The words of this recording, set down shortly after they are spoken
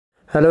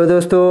Hello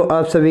दोस्तों,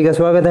 आप सभी का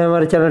स्वागत है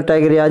हमारे चैनल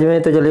टाइगर आज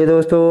में। तो चलिए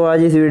दोस्तों,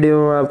 आज इस वीडियो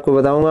में आपको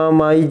बताऊंगा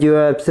माई जियो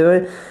ऐप से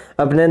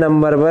अपने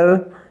नंबर पर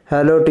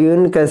हेलो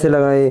ट्यून कैसे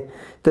लगाएं।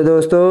 तो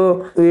दोस्तों,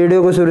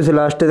 वीडियो को शुरू से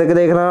लास्ट तक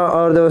देखना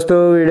और दोस्तों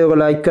वीडियो को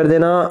लाइक कर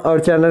देना और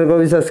चैनल को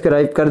भी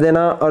सब्सक्राइब कर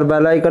देना और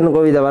बेल आइकन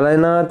को भी दबा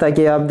लेना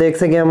ताकि आप देख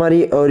सकें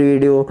हमारी और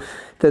वीडियो।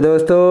 तो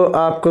दोस्तों,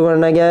 आपको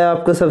करना क्या है,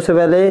 आपको सबसे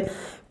पहले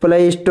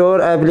प्ले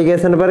स्टोर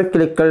एप्लीकेशन पर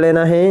क्लिक कर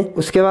लेना है।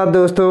 उसके बाद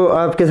दोस्तों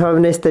आपके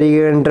सामने इस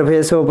तरीके का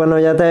इंटरफेस ओपन हो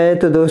जाता है।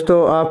 तो दोस्तों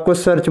आपको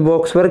सर्च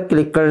बॉक्स पर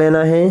क्लिक कर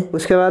लेना है।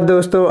 उसके बाद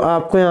दोस्तों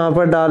आपको यहाँ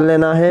पर डाल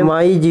लेना है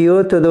माई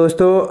जियो। तो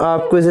दोस्तों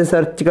आपको इसे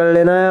सर्च कर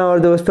लेना है और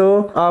दोस्तों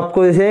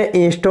आपको इसे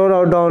इंस्टॉल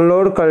और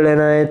डाउनलोड कर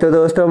लेना है। तो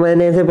दोस्तों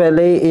मैंने इसे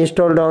पहले ही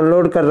इंस्टॉल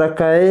डाउनलोड कर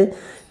रखा है।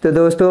 तो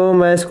दोस्तों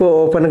मैं इसको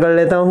ओपन कर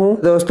लेता हूँ।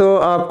 दोस्तों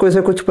आपको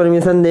इसे कुछ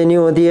परमिशन देनी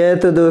होती है।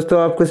 तो दोस्तों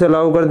आपको इसे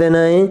अलाउ कर देना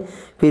है,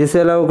 फिर से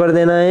अलाउ कर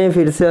देना है,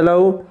 फिर से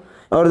अलाउ।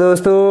 और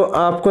दोस्तों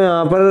आपको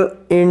यहाँ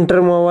पर इंटर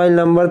मोबाइल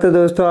नंबर, तो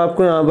दोस्तों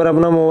आपको यहाँ पर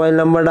अपना मोबाइल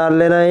नंबर डाल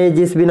लेना है।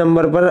 जिस भी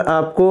नंबर पर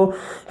आपको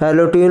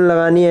हेलो ट्यून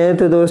लगानी है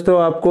तो दोस्तों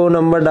आपको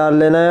नंबर डाल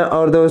लेना है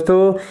और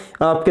दोस्तों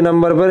आपके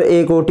नंबर पर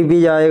एक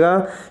OTP जाएगा।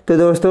 तो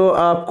दोस्तों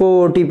आपको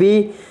OTP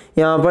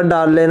यहाँ पर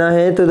डाल लेना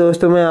है। तो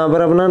दोस्तों मैं यहाँ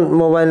पर अपना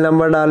मोबाइल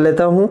नंबर डाल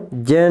लेता हूँ।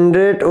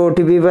 जनरेट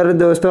OTP पर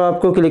दोस्तों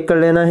आपको क्लिक कर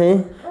लेना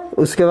है।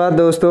 उसके बाद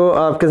दोस्तों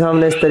आपके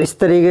सामने इस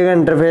तरीके का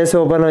इंटरफेस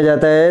ओपन हो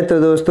जाता है। तो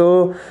दोस्तों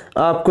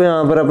आपको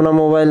यहाँ पर अपना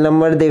मोबाइल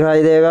नंबर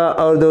दिखाई देगा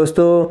और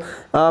दोस्तों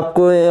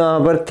आपको यहाँ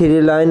पर 3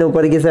 लाइन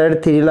ऊपर की साइड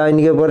 3 लाइन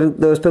के ऊपर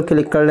दोस्तों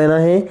क्लिक कर लेना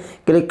है।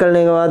 क्लिक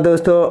करने के बाद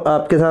दोस्तों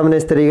आपके सामने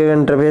इस तरीके का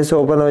इंटरफेस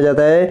ओपन हो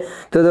जाता है।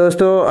 तो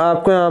दोस्तों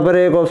आपको यहाँ पर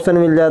एक ऑप्शन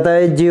मिल जाता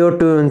है जियो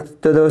ट्यून।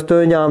 तो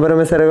दोस्तों यहाँ पर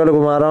मैं सर्कल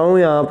घुमा रहा हूँ,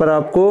 यहाँ पर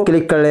आपको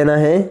क्लिक कर लेना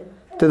है।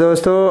 तो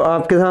दोस्तों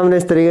आपके सामने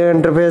इस तरीके का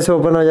इंटरफेस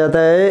ओपन हो जाता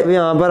है।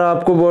 यहाँ पर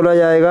आपको बोला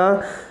जाएगा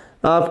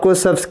आपको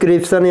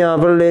सब्सक्रिप्शन यहाँ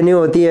पर लेनी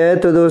होती है।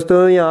 तो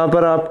दोस्तों यहाँ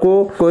पर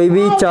आपको कोई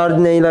भी चार्ज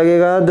नहीं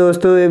लगेगा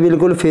दोस्तों, ये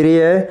बिल्कुल फ्री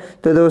है।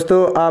 तो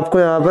दोस्तों आपको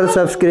यहाँ पर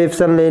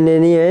सब्सक्रिप्शन ले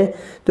लेनी है।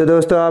 तो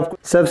दोस्तों आप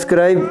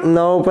सब्सक्राइब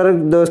नाउ पर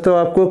दोस्तों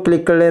आपको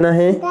क्लिक कर लेना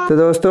है। तो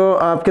दोस्तों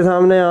आपके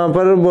सामने यहाँ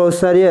पर बहुत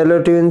सारी हेलो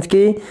ट्यून्स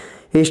की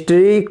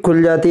हिस्ट्री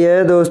खुल जाती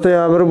है। दोस्तों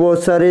यहाँ पर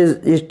बहुत सारी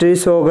हिस्ट्री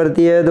शो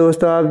करती है।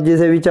 दोस्तों आप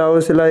जिसे भी चाहो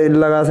उसे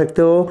लगा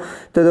सकते हो।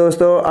 तो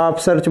दोस्तों आप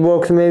सर्च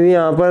बॉक्स में भी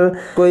यहाँ पर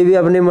कोई भी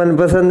अपनी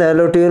मनपसंद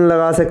हेलो ट्यून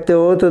लगा सकते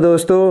हो। तो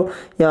दोस्तों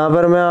यहाँ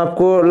पर मैं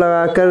आपको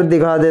लगा कर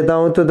दिखा देता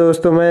हूँ। तो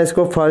दोस्तों मैं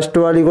इसको फर्स्ट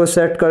वाली को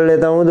सेट कर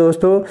लेता हूँ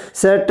दोस्तों,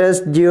 सेट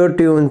एस जियो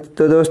ट्यून।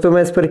 तो दोस्तों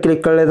मैं इस पर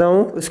क्लिक कर लेता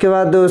हूँ। उसके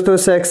बाद दोस्तों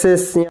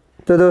सक्सेस।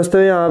 तो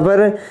दोस्तों यहाँ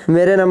पर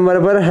मेरे नंबर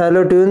पर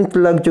हेलो ट्यून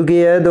लग चुकी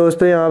है।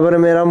 दोस्तों यहाँ पर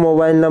मेरा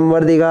मोबाइल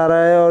नंबर दिखा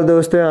रहा है और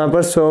दोस्तों यहाँ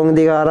पर सॉन्ग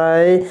दिखा रहा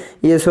है,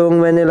 ये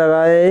सॉन्ग मैंने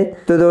लगाया है।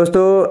 तो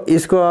दोस्तों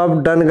इसको आप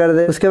डन कर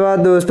दें। उसके बाद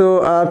दोस्तों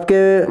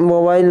आपके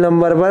मोबाइल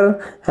नंबर पर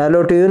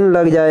हेलो ट्यून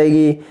लग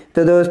जाएगी।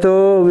 तो दोस्तों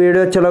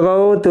वीडियो अच्छा लगा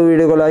हो तो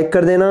वीडियो को लाइक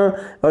कर देना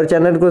और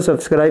चैनल को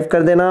सब्सक्राइब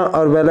कर देना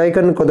और बेल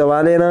आइकन को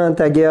दबा लेना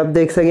ताकि आप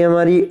देख सकें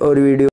हमारी और वीडियो।